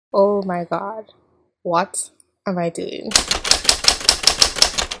Oh my god, what am I doing?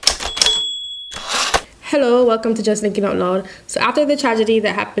 Hello, welcome to Just Thinking Out Loud. So, after the tragedy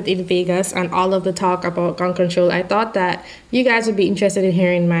that happened in Vegas and all of the talk about gun control, I thought that you guys would be interested in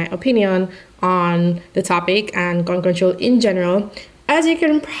hearing my opinion on the topic and gun control in general. As you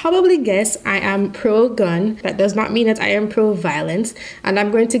can probably guess, I am pro-gun. That does not mean that I am pro-violence, and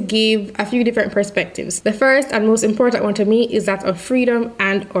I'm going to give a few different perspectives. The first and most important one to me is that of freedom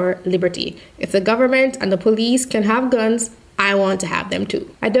and or liberty. If the government and the police can have guns, I want to have them too.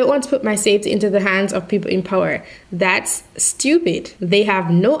 I don't want to put my safety into the hands of people in power. That's stupid. They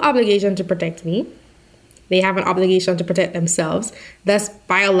have no obligation to protect me. They have an obligation to protect themselves. That's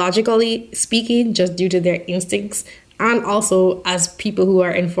biologically speaking, just due to their instincts. And also, as people who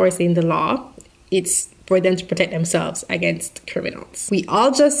are enforcing the law, it's for them to protect themselves against criminals. We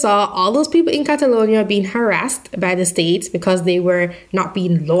all just saw all those people in Catalonia being harassed by the state because they were not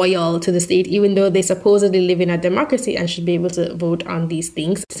being loyal to the state, even though they supposedly live in a democracy and should be able to vote on these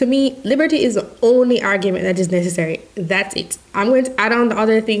things. To me, liberty is the only argument that is necessary. That's it. I'm going to add on the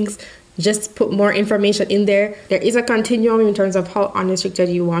other things, just put more information in there. There is a continuum in terms of how unrestricted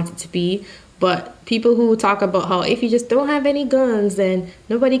you want it to be. But people who talk about how if you just don't have any guns, then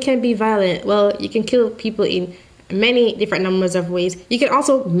nobody can be violent. Well, you can kill people in many different numbers of ways. You can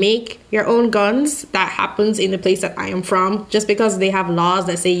also make your own guns. That happens in the place that I am from. Just because they have laws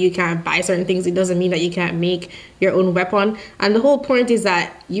that say you can't buy certain things, it doesn't mean that you can't make your own weapon. And the whole point is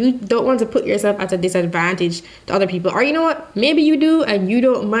that you don't want to put yourself at a disadvantage to other people. Or you know what? Maybe you do and you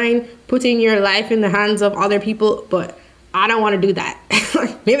don't mind putting your life in the hands of other people, but I don't want to do that.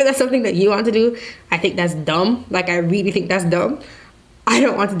 Maybe that's something that you want to do. I think that's dumb. I really think that's dumb. I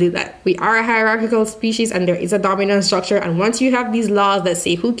don't want to do that. We are a hierarchical species and there is a dominant structure. And once you have these laws that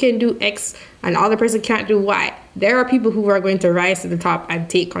say who can do X and the other person can't do Y, there are people who are going to rise to the top and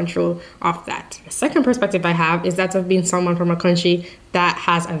take control of that. The second perspective I have is that of being someone from a country that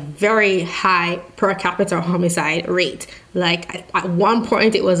has a very high per capita homicide rate. At one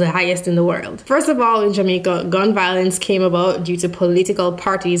point, it was the highest in the world. First of all, in Jamaica, gun violence came about due to political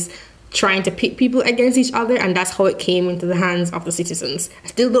parties trying to pit people against each other, and that's how it came into the hands of the citizens. I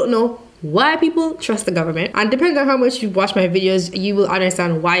still don't know why people trust the government, and depending on how much you watch my videos, you will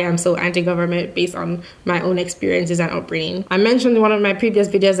understand why I'm so anti-government based on my own experiences and upbringing. I mentioned in one of my previous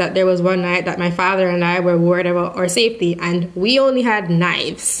videos that there was one night that my father and I were worried about our safety, and we only had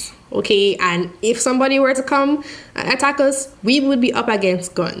knives. Okay, and if somebody were to come and attack us, we would be up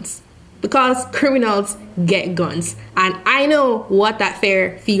against guns. Because criminals get guns. And I know what that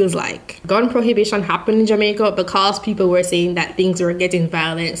fear feels like. Gun prohibition happened in Jamaica because people were saying that things were getting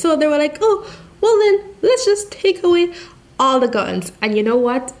violent. So they were like, oh, well then, let's just take away all the guns. And you know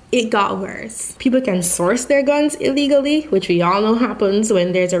what? It got worse. People can source their guns illegally, which we all know happens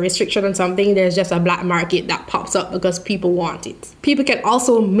when there's a restriction on something. There's just a black market that pops up because people want it. People can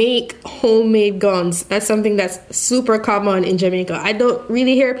also make homemade guns. That's something that's super common in Jamaica. I don't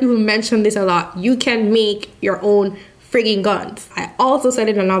really hear people mention this a lot. You can make your own frigging guns. I also said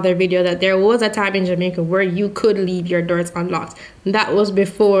in another video that there was a time in Jamaica where you could leave your doors unlocked. That was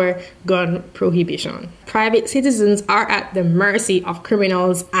before gun prohibition. Private citizens are at the mercy of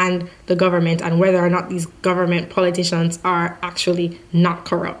criminals and the government, and whether or not these government politicians are actually not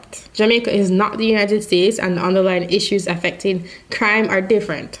corrupt. Jamaica is not the United States, and the underlying issues affecting crime are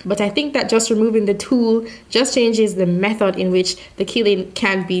different. But I think that just removing the tool just changes the method in which the killing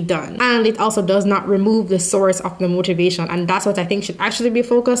can be done. And it also does not remove the source of the motivation, and that's what I think should actually be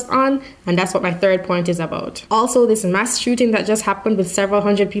focused on, and that's what my third point is about. Also, this mass shooting that just happened with several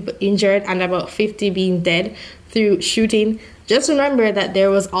hundred people injured and about 50 being dead through shooting. Just remember that there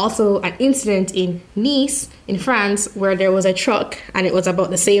was also an incident in Nice, in France, where there was a truck and it was about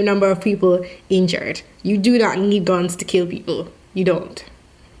the same number of people injured. You do not need guns to kill people. You don't.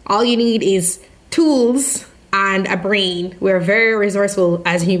 All you need is tools and a brain. We're very resourceful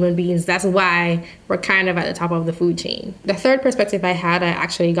as human beings. That's why we're kind of at the top of the food chain. The third perspective I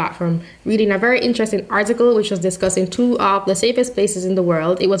actually got from reading a very interesting article which was discussing two of the safest places in the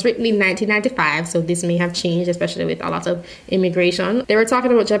world. It was written in 1995, so this may have changed, especially with a lot of immigration. They were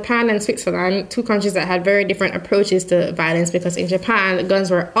talking about Japan and Switzerland, two countries that had very different approaches to violence, because in Japan,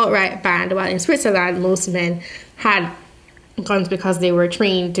 guns were outright banned, while in Switzerland, most men had guns because they were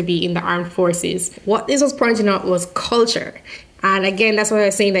trained to be in the armed forces. What this was pointing out was culture. And again, that's why I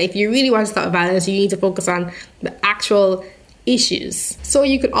was saying that if you really want to stop violence, you need to focus on the actual issues. So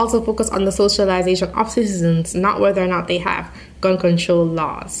you could also focus on the socialization of citizens, not whether or not they have gun control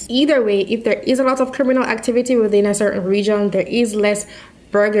laws. Either way, if there is a lot of criminal activity within a certain region, there is less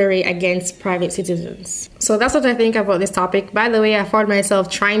burglary against private citizens. So that's what I think about this topic. By the way, I found myself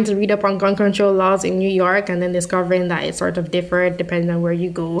trying to read up on gun control laws in New York and then discovering that it's sort of different depending on where you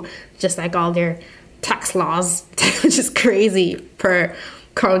go, just like all their tax laws, which is crazy per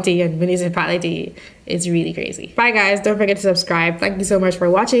county and municipality. It's really crazy. Bye guys, don't forget to subscribe. Thank you so much for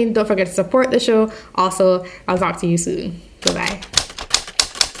watching. Don't forget to support the show. Also, I'll talk to you soon. Goodbye.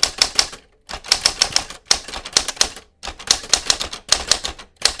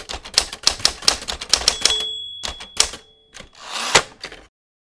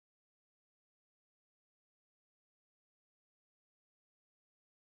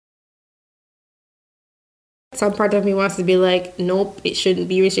 Some part of me wants to be like, nope, it shouldn't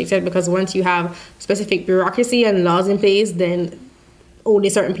be restricted, because once you have specific bureaucracy and laws in place, then only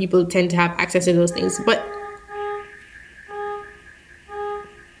certain people tend to have access to those things. But